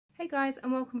Hey guys,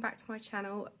 and welcome back to my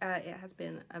channel. It has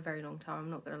been a very long time,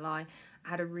 I'm not gonna lie. I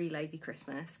had a really lazy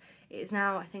Christmas. It is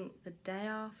now, I think, the day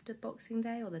after Boxing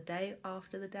Day, or the day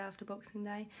after Boxing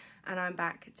Day, and I'm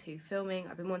back to filming.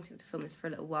 I've been wanting to film this for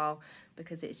a little while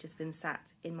because it's just been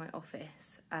sat in my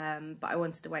office, but I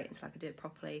wanted to wait until I could do it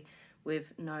properly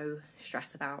with no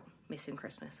stress about missing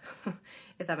Christmas,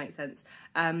 if that makes sense.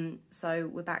 So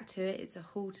we're back to it. It's a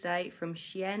haul today from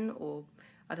Shein, or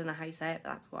I don't know how you say it, but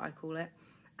that's what I call it.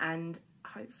 And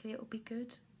hopefully it'll be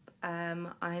good.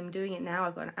 I'm doing it now.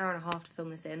 I've got an hour and a half to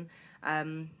film this in.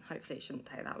 Hopefully it shouldn't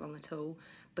take that long at all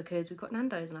because we've got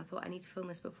Nando's, and I thought I need to film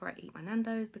this before I eat my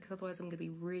Nando's because otherwise I'm going to be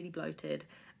really bloated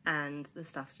and the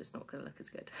stuff's just not going to look as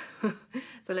good.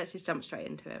 So let's just jump straight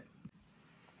into it.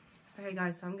 Okay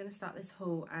guys, so I'm going to start this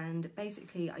haul, and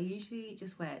basically I usually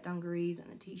just wear dungarees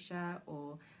and a t-shirt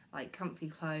or like comfy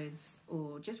clothes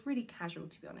or just really casual,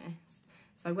 to be honest.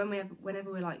 So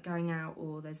whenever we're like going out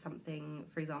or there's something,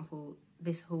 for example,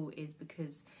 this haul is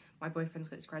because my boyfriend's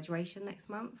got his graduation next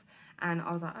month, and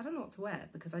I was like, I don't know what to wear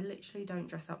because I literally don't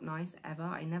dress up nice ever.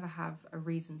 I never have a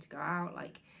reason to go out.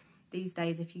 Like these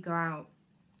days, if you go out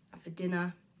for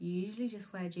dinner, you usually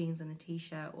just wear jeans and a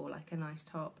t-shirt or like a nice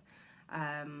top.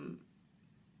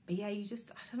 But yeah, I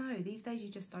don't know, these days you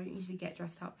just don't usually get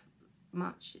dressed up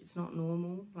much. It's not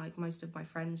normal. Like most of my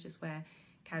friends just wear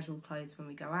casual clothes when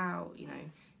we go out, you know,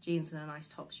 jeans and a nice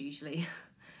top's usually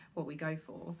what we go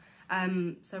for.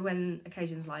 So when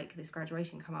occasions like this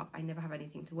graduation come up, I never have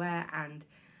anything to wear, and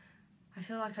I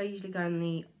feel like I usually go in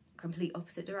the complete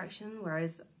opposite direction,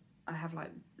 whereas I have like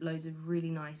loads of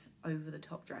really nice over the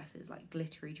top dresses, like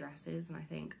glittery dresses, and I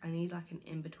think I need like an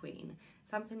in-between,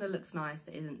 something that looks nice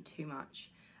that isn't too much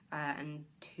and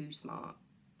too smart.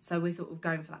 So we're sort of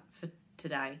going for that for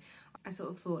today. I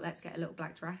sort of thought, let's get a little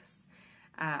black dress.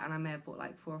 And I may have bought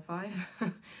like 4 or 5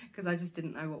 because I just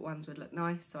didn't know what ones would look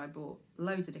nice, so I bought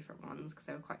loads of different ones because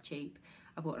they were quite cheap.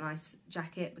 I bought a nice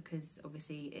jacket because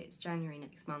obviously it's January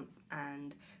next month,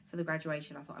 and for the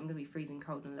graduation I thought I'm going to be freezing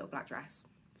cold in a little black dress,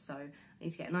 so I need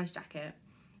to get a nice jacket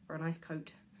or a nice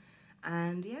coat,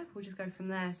 and yeah, we'll just go from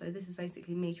there. So this is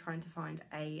basically me trying to find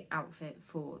a outfit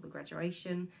for the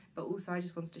graduation, but also I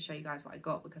just wanted to show you guys what I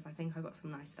got because I think I got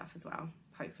some nice stuff as well,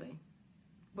 hopefully.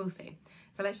 We'll see.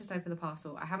 So let's just open the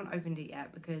parcel. I haven't opened it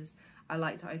yet because I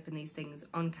like to open these things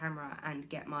on camera and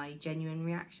get my genuine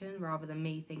reaction rather than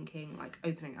me thinking, like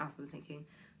opening it up and thinking,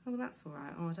 oh, well, that's all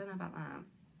right. Oh, I don't know about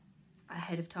that,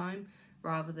 ahead of time,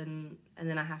 rather than, and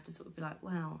then I have to sort of be like,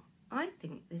 well, I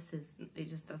think this is, it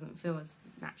just doesn't feel as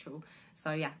natural.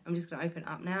 So yeah, I'm just going to open it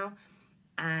up now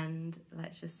and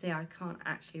let's just see. I can't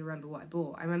actually remember what I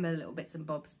bought. I remember the little bits and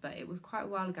bobs, but it was quite a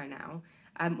while ago now.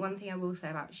 One thing I will say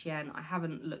about Shein, I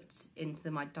haven't looked into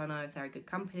them. I don't know if they're a good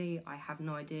company. I have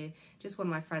no idea. Just one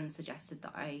of my friends suggested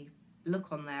that I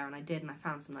look on there, and I did, and I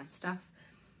found some nice stuff.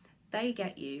 They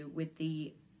get you with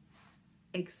the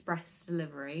express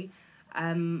delivery.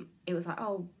 It was like,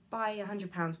 oh, buy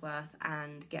 £100 worth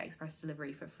and get express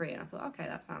delivery for free. And I thought, okay,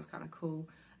 that sounds kind of cool.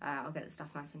 I'll get the stuff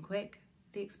nice and quick.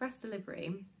 The express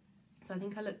delivery, so I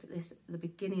think I looked at this at the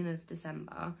beginning of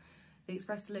December. The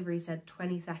express delivery said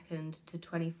 22nd to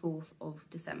 24th of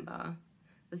December.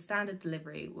 The standard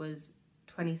delivery was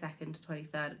 22nd to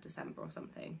 23rd of December or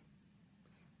something.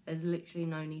 There's literally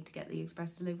no need to get the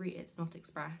express delivery. It's not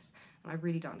express, and I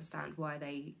really don't understand why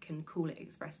they can call it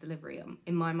express delivery.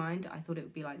 In my mind, I thought it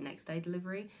would be like next day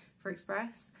delivery for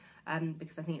express,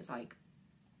 because I think it's like,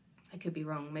 I could be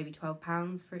wrong, maybe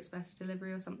 £12 for express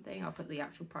delivery or something. I'll put the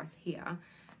actual price here.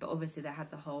 But obviously they had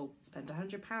the whole spend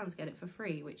 £100, get it for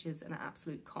free, which is an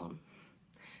absolute con.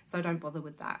 So don't bother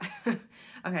with that.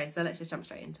 Okay, so let's just jump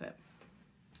straight into it.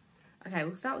 Okay,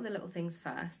 we'll start with the little things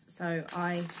first. So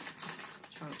I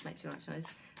try not to make too much noise.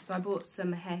 So I bought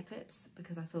some hair clips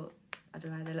because I thought, I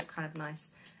don't know, they look kind of nice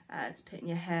to put in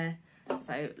your hair.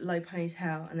 So low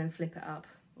ponytail and then flip it up,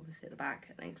 obviously at the back,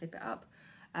 and then clip it up.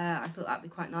 I thought that'd be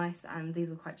quite nice, and these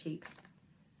were quite cheap,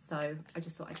 so I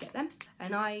just thought I'd get them.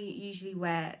 And I usually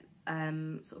wear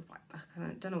sort of like,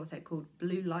 I don't know what they're called,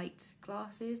 blue light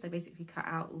glasses. They basically cut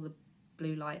out all the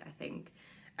blue light, I think,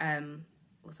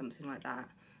 or something like that.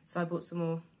 So I bought some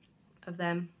more of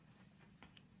them.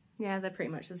 Yeah, they're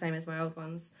pretty much the same as my old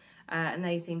ones, and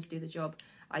they seem to do the job.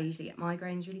 I usually get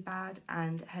migraines really bad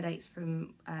and headaches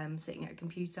from sitting at a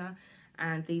computer,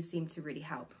 and these seem to really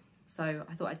help. So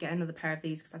I thought I'd get another pair of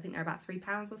these because I think they're about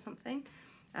 £3 or something.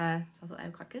 So I thought they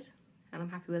were quite good, and I'm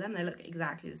happy with them. They look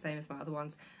exactly the same as my other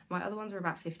ones. My other ones were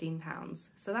about £15,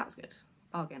 so that's good.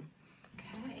 Bargain.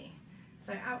 Okay,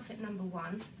 so outfit number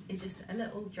 1 is just a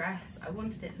little dress. I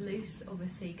wanted it loose,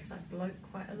 obviously, because I bloat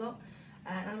quite a lot.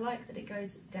 And I like that it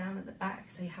goes down at the back,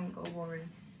 so you haven't got to worry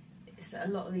a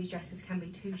lot of these dresses can be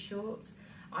too short.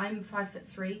 I'm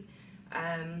 5'3",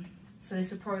 so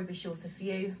this would probably be shorter for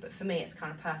you, but for me it's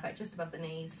kind of perfect, just above the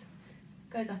knees,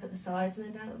 goes up at the sides and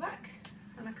then down at the back,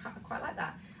 and I quite like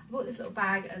that. I bought this little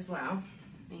bag as well.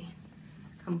 Let me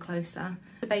come closer.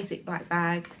 It's a basic black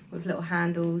bag with little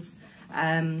handles.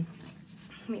 Let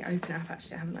me open it up,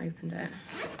 actually I haven't opened it.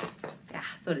 Yeah,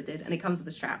 I thought it did, and it comes with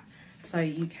a strap, so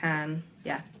you can,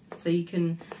 yeah, so you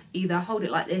can either hold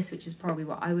it like this, which is probably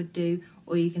what I would do,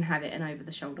 or you can have it an over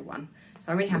the shoulder one.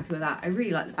 So I'm really happy with that. I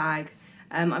really like the bag.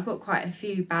 I've got quite a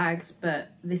few bags, but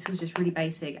this was just really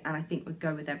basic and I think would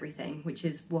go with everything, which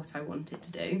is what I wanted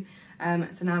to do.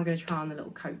 So now I'm going to try on the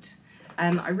little coat.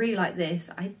 I really like this.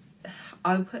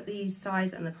 I'll put the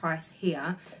size and the price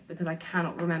here because I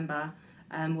cannot remember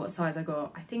what size I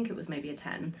got. I think it was maybe a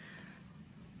 10.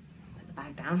 Put the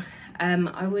bag down.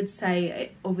 I would say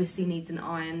it obviously needs an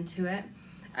iron to it.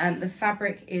 The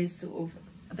fabric is sort of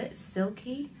a bit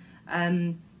silky,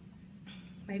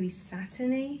 maybe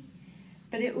satiny,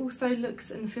 but it also looks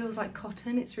and feels like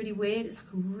cotton. It's really weird. It's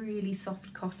like a really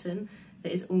soft cotton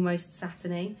that is almost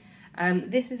satiny.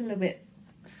 This is a little bit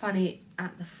funny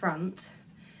at the front,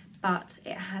 but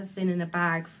it has been in a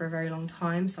bag for a very long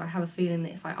time, so I have a feeling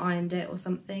that if I ironed it or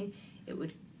something, it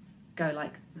would go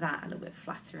like that, a little bit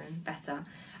flatter and better.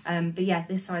 But yeah,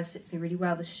 this size fits me really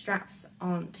well. The straps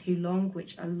aren't too long,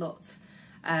 which a lot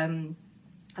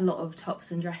of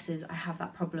tops and dresses, I have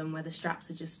that problem where the straps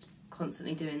are just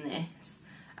constantly doing this,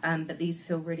 but these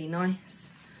feel really nice.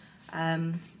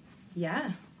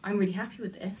 Yeah, I'm really happy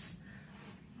with this.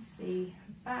 Let's see,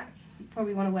 back, you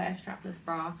probably want to wear a strapless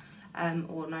bra,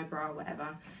 or no bra,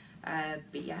 whatever,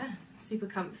 but yeah, super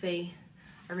comfy.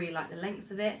 I really like the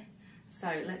length of it.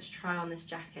 So let's try on this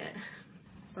jacket.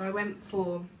 So I went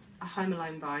for a Home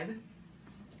Alone vibe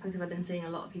because I've been seeing a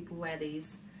lot of people wear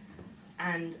these,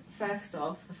 and first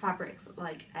off, the fabric's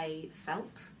like a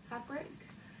felt fabric,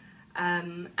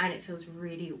 and it feels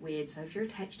really weird. So if you're a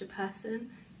texture person,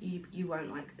 you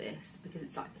won't like this because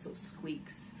it's like it sort of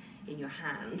squeaks in your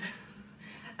hand.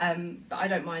 But I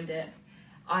don't mind it.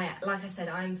 Like I said,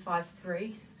 I'm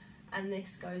 5'3", and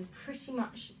this goes pretty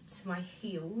much to my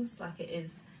heels. Like, it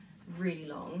is really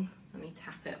long. Let me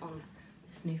tap it on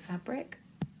this new fabric.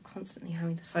 Constantly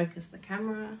having to focus the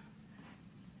camera.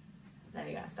 There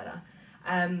we go, it's better.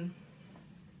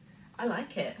 I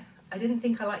like it. I didn't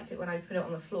think I liked it when I put it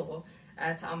on the floor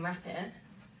to unwrap it.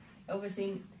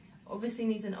 It obviously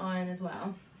needs an iron as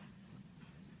well.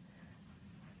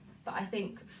 But I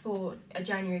think for a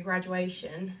January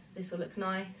graduation, this will look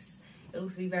nice. It'll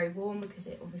also be very warm because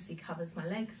it obviously covers my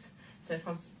legs. So if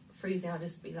I'm freezing, I'll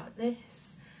just be like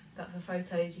this. But for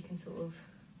photos, you can sort of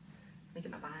make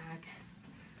it my bag.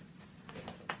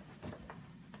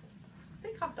 I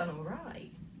think I've done all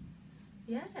right.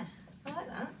 Yeah, I like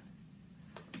that.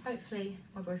 Hopefully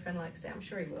my boyfriend likes it. I'm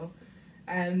sure he will.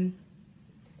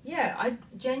 Yeah, I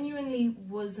genuinely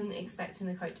wasn't expecting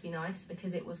the coat to be nice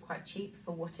because it was quite cheap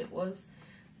for what it was.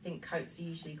 I think coats are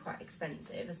usually quite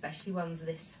expensive, especially ones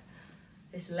this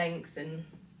length and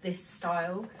this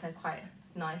style, because they're quite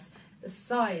nice. The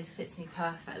size fits me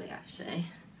perfectly, actually.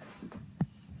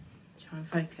 Try and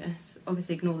focus.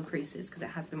 Obviously ignore the creases because it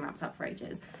has been wrapped up for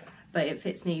ages, but it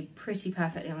fits me pretty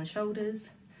perfectly on the shoulders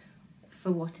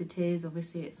for what it is.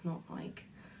 Obviously it's not like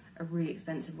a really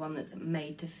expensive one that's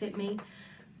made to fit me,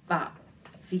 but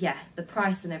for, yeah, the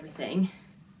price and everything,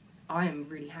 I am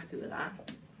really happy with that.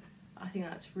 I think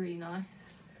that's really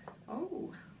nice.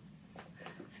 Oh,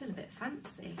 I feel a bit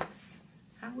fancy.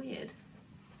 How weird.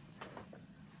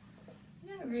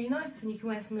 Yeah, really nice. And you can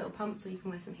wear some little pumps or you can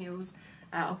wear some heels.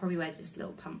 I'll probably wear just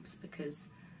little pumps because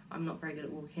I'm not very good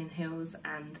at walking in heels,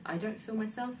 and I don't feel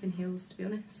myself in heels, to be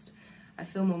honest. I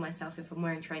feel more myself if I'm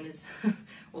wearing trainers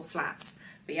or flats.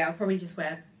 But yeah, I'll probably just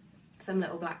wear some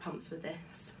little black pumps with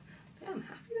this. But yeah, I'm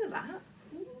happy with that.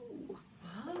 Ooh.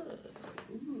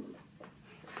 Ooh.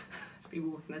 Let's be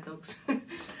walking the dogs.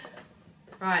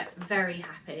 Right, very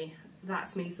happy.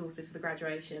 That's me sorted for the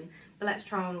graduation. But let's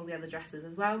try on all the other dresses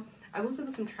as well. I've also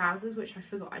got some trousers, which I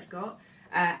forgot I'd got,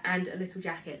 and a little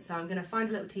jacket. So I'm going to find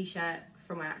a little t-shirt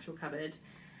from my actual cupboard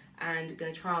and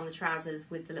going to try on the trousers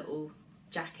with the little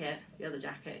jacket, the other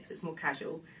jacket, because it's more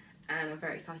casual, and I'm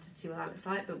very excited to see what that looks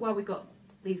like. But while we've got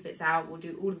these bits out, we'll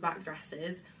do all of the back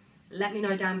dresses. Let me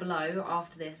know down below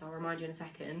after this, I'll remind you in a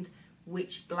second,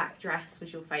 which black dress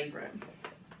was your favourite.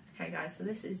 Okay guys, so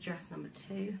this is dress number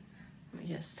 2. Let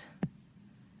me just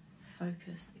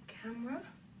focus the camera.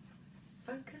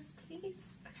 Focus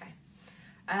please. Okay.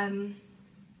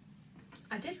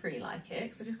 I did really like it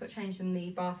because I just got changed in the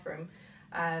bathroom,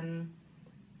 and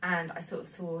I sort of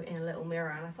saw in a little mirror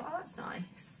and I thought, oh, that's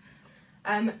nice.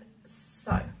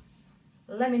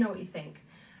 Let me know what you think.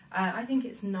 I think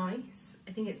it's nice.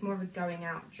 I think it's more of a going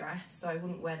out dress, so I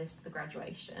wouldn't wear this to the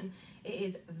graduation. It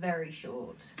is very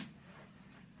short.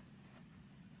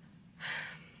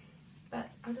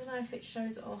 But I don't know if it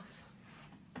shows off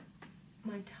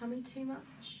my tummy too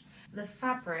much. The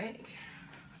fabric,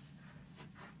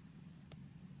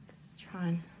 try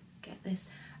and get this.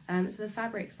 So the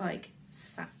fabric's like,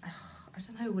 I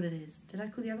don't know what it is. Did I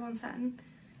call the other one satin?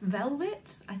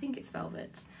 Velvet? I think it's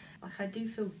velvet. Like, I do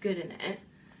feel good in it.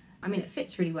 I mean, it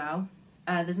fits really well.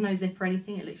 There's no zip or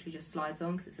anything. It literally just slides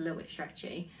on because it's a little bit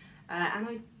stretchy. And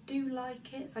I do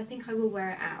like it, so I think I will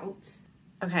wear it out.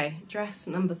 Okay, dress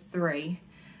number 3.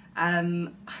 I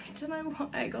don't know why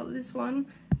I got this one.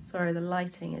 Sorry, the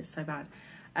lighting is so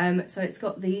bad. So it's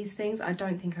got these things. I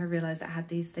don't think I realised it had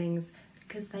these things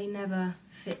because they never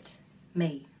fit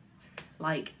me.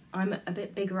 Like, I'm a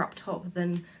bit bigger up top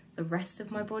than the rest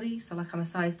of my body. So like, I'm a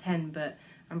size 10, but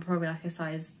I'm probably like a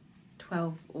size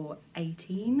 12 or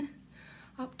 18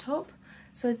 up top.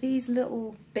 So these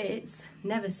little bits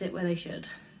never sit where they should.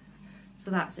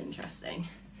 So that's interesting.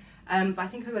 But I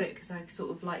think I got it because I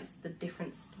sort of liked the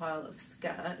different style of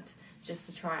skirt just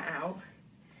to try it out.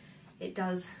 It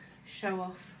does show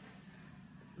off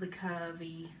the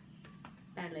curvy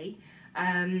belly,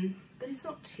 but it's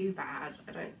not too bad,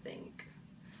 I don't think.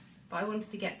 But I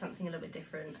wanted to get something a little bit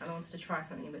different, and I wanted to try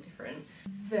something a bit different.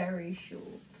 Very short,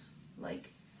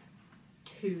 like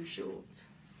too short.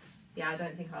 Yeah, I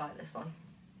don't think I like this one.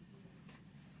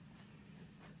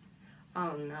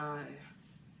 Oh no.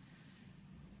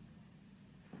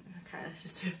 Okay, let's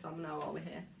just do a thumbnail while we're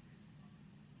here.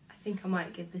 I think I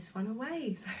might give this one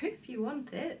away, so if you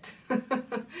want it.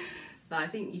 But I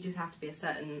think you just have to be a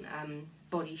certain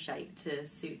body shape to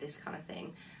suit this kind of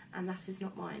thing, and that is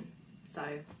not mine. So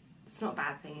it's not a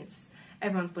bad thing. It's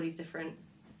everyone's body's different.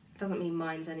 Doesn't mean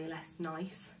mine's any less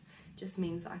nice. Just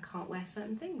means that I can't wear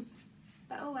certain things.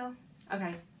 But oh well.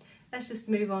 Okay, let's just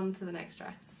move on to the next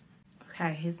dress.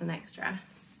 Okay, here's the next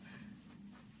dress.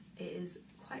 It is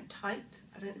quite tight.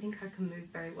 I don't think I can move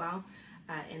very well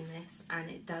in this, and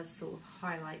it does sort of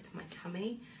highlight my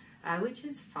tummy, which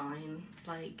is fine.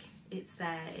 Like, it's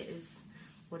there, it is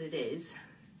what it is.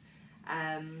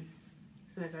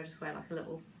 So maybe I'll just wear like a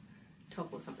little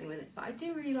top or something with it. But I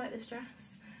do really like this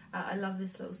dress. I love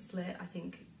this little slit. I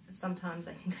think sometimes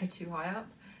they can go too high up,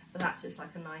 but that's just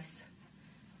like a nice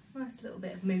little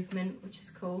bit of movement, which is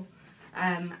cool.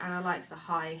 And I like the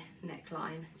high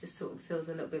neckline, just sort of feels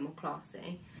a little bit more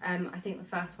classy. I think the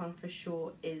first one for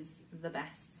sure is the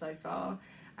best so far.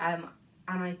 And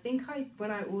I think when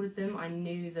I ordered them, I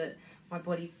knew that my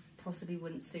body possibly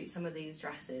wouldn't suit some of these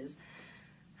dresses.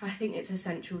 I think it's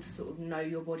essential to sort of know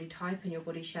your body type and your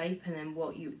body shape, and then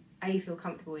what you A, feel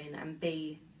comfortable in, and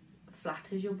B,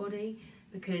 flatters your body.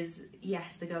 Because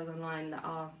yes, the girls online that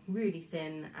are really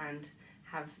thin and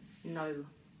have no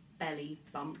belly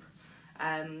bump,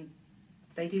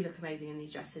 they do look amazing in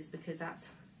these dresses because that's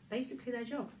basically their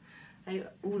job. They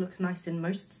all look nice in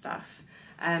most stuff,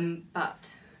 but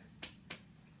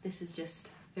this is just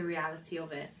the reality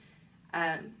of it.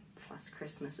 Plus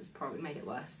Christmas has probably made it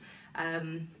worse.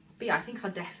 But yeah, I think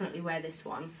I'll definitely wear this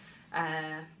one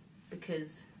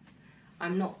because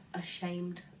I'm not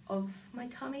ashamed of my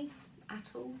tummy at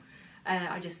all.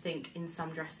 I just think in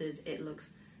some dresses it looks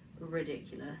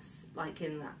ridiculous, like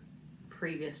in that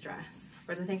previous dress,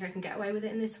 whereas I think I can get away with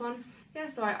it in this one. Yeah,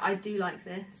 so I do like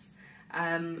this,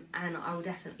 and I will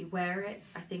definitely wear it.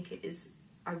 I think it is,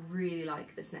 I really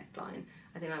like this neckline.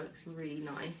 I think that looks really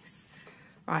nice.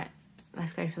 Right,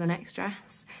 let's go for the next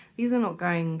dress. These are not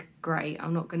going great,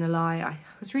 I'm not gonna lie. I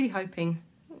was really hoping,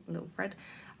 little Fred,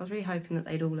 I was really hoping that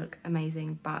they'd all look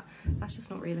amazing, but that's just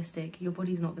not realistic. Your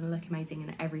body's not gonna look amazing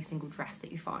in every single dress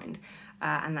that you find,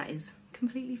 and that is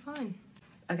completely fine.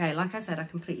 Okay, like I said, I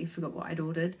completely forgot what I'd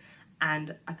ordered,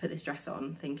 and I put this dress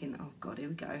on thinking, oh god, here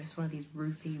we go. It's one of these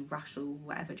roofy, Ruffle,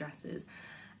 whatever dresses,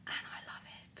 and I love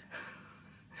it.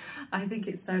 I think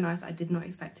it's so nice. I did not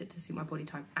expect it to suit my body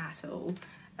type at all,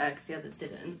 because the others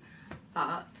didn't,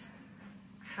 but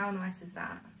how nice is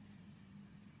that?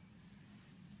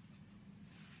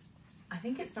 I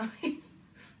think it's nice.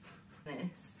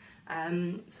 This,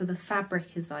 so the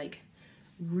fabric is like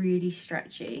really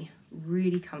stretchy,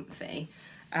 really comfy.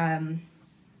 Again,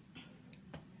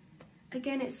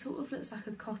 it sort of looks like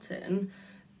a cotton,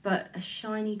 but a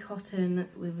shiny cotton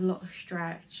with a lot of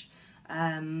stretch.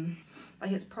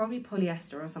 Like it's probably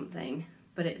polyester or something,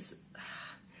 but it's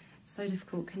so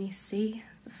difficult. Can you see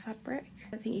the fabric?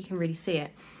 I don't think you can really see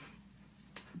it,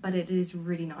 but it is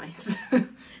really nice.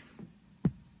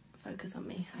 Focus on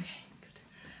me. Okay, good.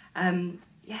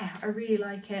 Yeah, I really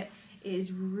like it. It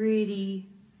is really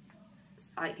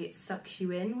like it sucks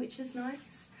you in, which is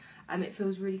nice. It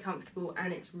feels really comfortable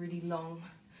and it's really long,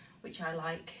 which I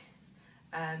like.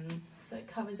 So it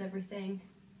covers everything.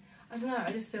 I don't know,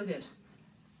 I just feel good.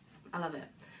 I love it.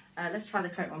 Let's try the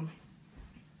coat on.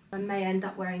 I may end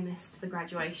up wearing this to the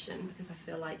graduation because I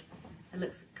feel like it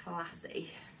looks classy.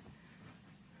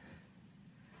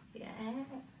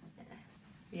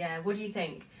 Yeah, what do you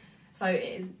think? So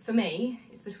it is, for me,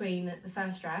 it's between the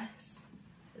first dress,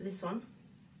 this one,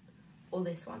 or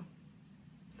this one.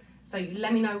 So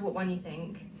let me know what one you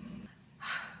think.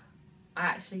 I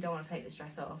actually don't want to take this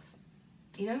dress off.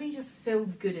 You know when you just feel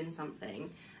good in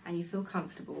something and you feel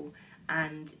comfortable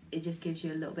and it just gives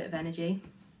you a little bit of energy?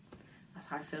 That's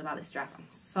how I feel about this dress. I'm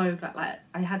so glad, like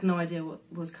I had no idea what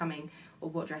was coming or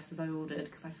what dresses I ordered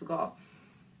because I forgot.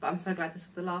 But I'm so glad this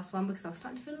was the last one because I was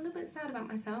starting to feel a little bit sad about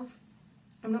myself.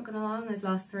 I'm not gonna lie on those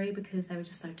last three because they were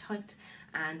just so tight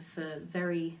and for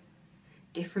very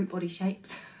different body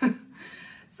shapes.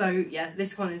 So yeah,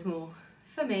 this one is more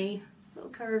for me, a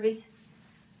little curvy.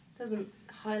 Doesn't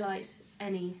highlight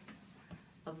any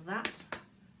of that,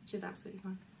 which is absolutely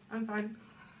fine. I'm fine.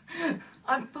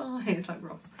 I'm fine. It's like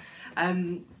Ross.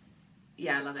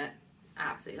 Yeah, I love it.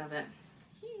 Absolutely love it.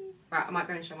 Right, I might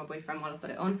go and show my boyfriend while I've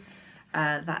got it on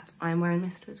that I'm wearing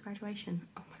this to his graduation.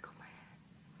 Oh my god, my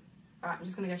hair. Alright, I'm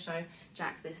just gonna go show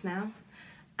Jack this now.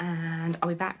 And I'll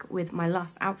be back with my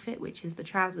last outfit, which is the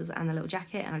trousers and the little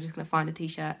jacket, and I'm just gonna find a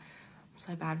t-shirt. I'm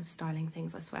so bad with styling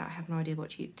things, I swear. I have no idea what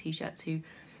t-shirt to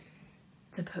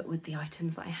put with the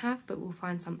items that I have, but we'll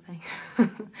find something. Right,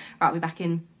 I'll be back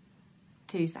in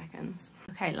 2 seconds.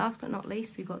 Okay, last but not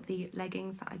least, we've got the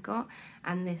leggings that I got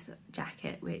and this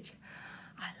jacket, which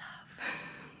I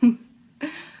love.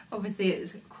 Obviously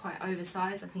it's quite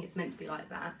oversized, I think it's meant to be like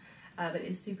that, but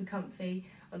it's super comfy.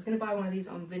 I was going to buy one of these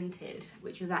on Vinted,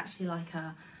 which was actually like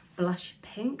a blush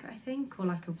pink, I think, or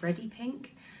like a reddy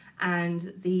pink,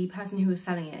 and the person who was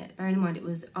selling it, bearing in mind it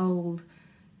was old,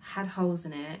 had holes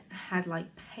in it, had like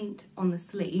paint on the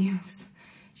sleeves,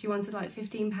 she wanted like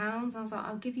 £15. I was like,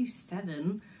 I'll give you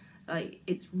 7. Like,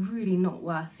 it's really not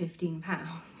worth £15.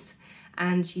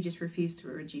 And she just refused to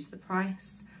reduce the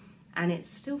price, and it's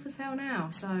still for sale now,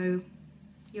 so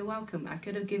you're welcome. I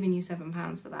could have given you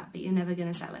 £7 for that, but you're never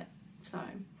gonna sell it, so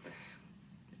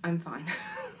I'm fine.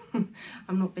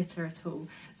 I'm not bitter at all.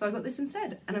 So I got this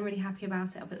instead and I'm really happy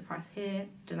about it. I'll put the price here,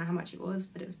 don't know how much it was,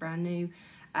 but it was brand new,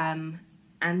 and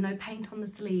no paint on the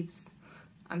sleeves.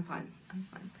 I'm fine, I'm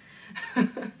fine.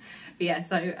 But yeah,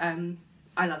 so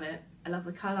I love it. I love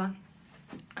the colour.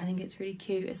 I think it's really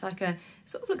cute. It's like a,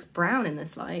 sort of looks brown in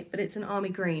this light, but it's an army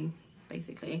green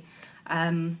basically.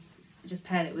 Just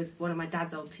paired it with one of my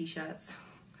dad's old t-shirts.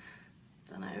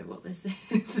 Don't know what this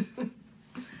is.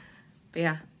 But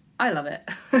yeah, I love it.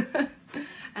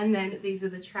 And then these are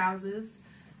the trousers.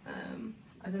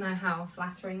 I don't know how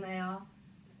flattering they are,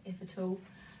 if at all.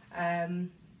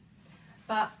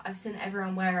 But I've seen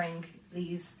everyone wearing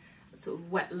these sort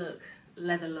of wet look,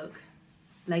 leather look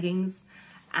leggings,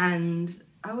 and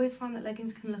I always find that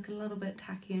leggings can look a little bit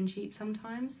tacky and cheap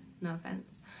sometimes, no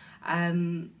offence.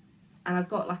 And I've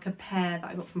got like a pair that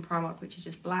I got from Primark, which is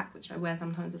just black, which I wear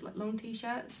sometimes with like long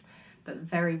t-shirts, but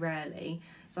very rarely.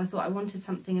 So I thought I wanted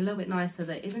something a little bit nicer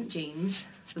that isn't jeans,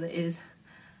 so that is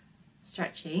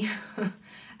stretchy,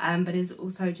 but is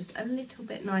also just a little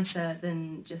bit nicer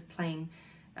than just plain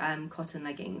cotton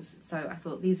leggings. So I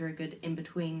thought these are a good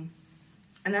in-between,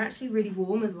 and they're actually really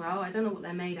warm as well. I don't know what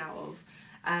they're made out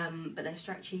of, but they're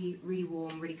stretchy, really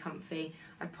warm, really comfy.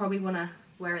 I'd probably want to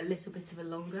wear a little bit of a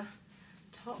longer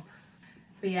top.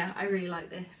 But yeah, I really like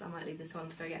this. I might leave this one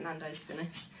to go get Nando's, to be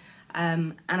honest.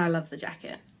 And I love the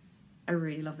jacket. I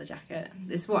really love the jacket.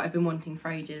 This is what I've been wanting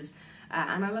for ages,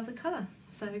 and I love the colour.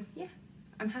 So yeah,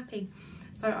 I'm happy.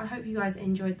 So I hope you guys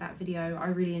enjoyed that video. I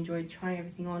really enjoyed trying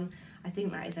everything on. I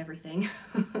think that is everything.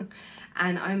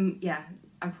 And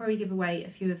I'll probably give away a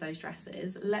few of those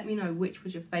dresses. Let me know which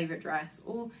was your favourite dress,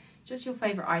 or just your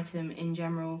favourite item in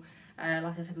general.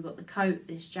 Like I said, we've got the coat,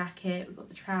 this jacket, we've got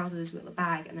the trousers, we've got the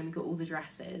bag, and then we've got all the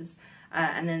dresses,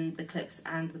 and then the clips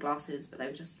and the glasses, but they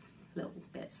were just little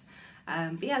bits.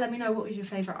 But yeah, let me know what was your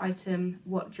favourite item,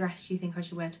 what dress you think I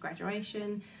should wear to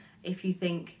graduation, if you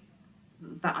think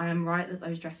that I am right that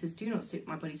those dresses do not suit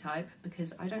my body type,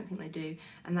 because I don't think they do,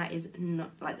 and that is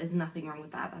not, like, there's nothing wrong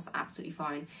with that. That's absolutely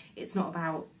fine. It's not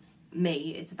about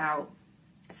me, it's about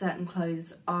certain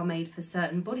clothes are made for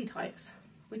certain body types,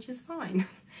 which is fine.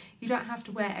 You don't have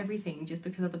to wear everything just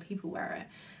because other people wear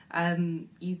it.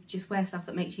 You just wear stuff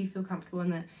that makes you feel comfortable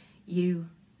and that you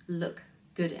look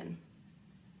good in,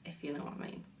 if you know what I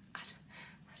mean.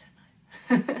 I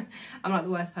I'm like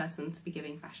the worst person to be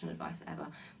giving fashion advice ever,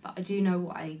 but I do know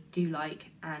what I do like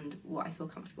and what I feel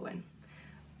comfortable in.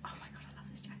 Oh my god, I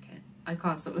love this jacket. I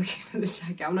can't stop looking at this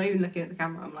jacket. I'm not even looking at the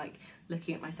camera, I'm like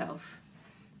looking at myself.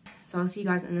 So I'll see you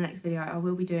guys in the next video. I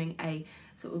will be doing a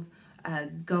sort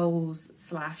of goals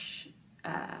slash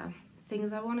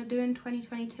things I want to do in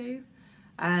 2022.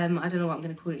 I don't know what I'm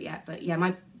going to call it yet, but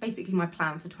yeah, basically my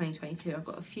plan for 2022. I've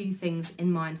got a few things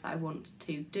in mind that I want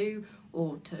to do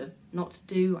or to not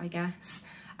do, I guess.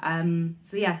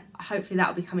 So yeah, hopefully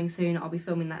that'll be coming soon. I'll be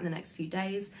filming that in the next few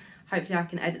days. Hopefully I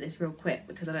can edit this real quick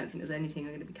because I don't think there's anything I'm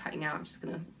going to be cutting out. I'm just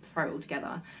going to throw it all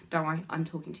together. Don't worry, I'm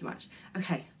talking too much.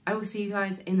 Okay, I will see you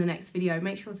guys in the next video.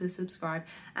 Make sure to subscribe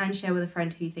and share with a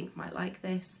friend who you think might like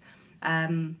this.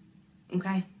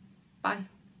 Okay, bye.